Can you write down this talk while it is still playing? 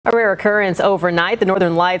A rare occurrence overnight. The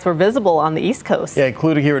northern lights were visible on the East Coast. Yeah,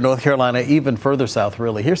 including here in North Carolina, even further south,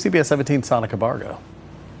 really. Here's CBS 17's Sana Cabargo.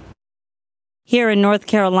 Here in North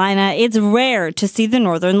Carolina, it's rare to see the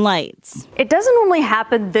northern lights. It doesn't normally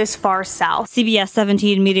happen this far south. CBS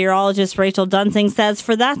 17 meteorologist Rachel Dunsing says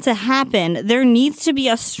for that to happen, there needs to be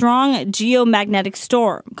a strong geomagnetic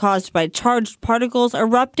storm caused by charged particles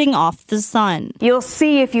erupting off the sun. You'll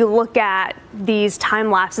see if you look at these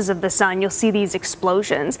time lapses of the sun, you'll see these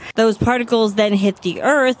explosions. Those particles then hit the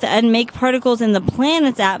Earth and make particles in the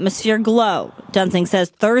planet's atmosphere glow. Dunsing says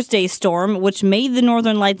Thursday's storm, which made the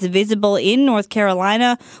northern lights visible in North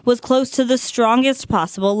Carolina, was close to the strongest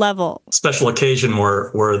possible level. Special occasion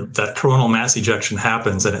where that coronal mass ejection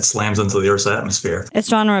happens and it slams into the Earth's atmosphere.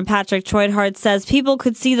 Astronomer Patrick Troidhart says people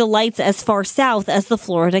could see the lights as far south as the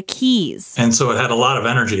Florida Keys. And so it had a lot of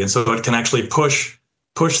energy, and so it can actually push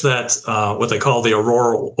that, what they call the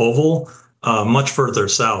aurora oval, much further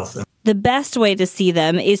south. The best way to see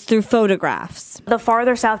them is through photographs. The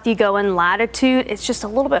farther south you go in latitude, it's just a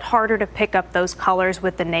little bit harder to pick up those colors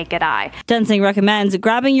with the naked eye. Dunsing recommends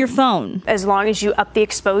grabbing your phone. As long as you up the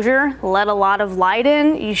exposure, let a lot of light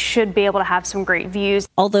in, you should be able to have some great views.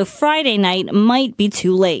 Although Friday night might be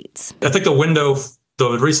too late. I think the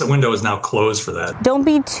recent window is now closed for that. Don't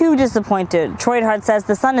be too disappointed. Troidhart says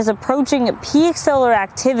the sun is approaching peak solar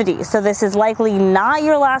activity, so this is likely not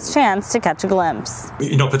your last chance to catch a glimpse.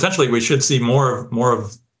 Potentially we should see more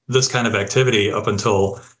of this kind of activity up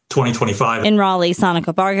until 2025. In Raleigh, Sana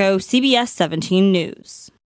Cabargo, CBS 17 News.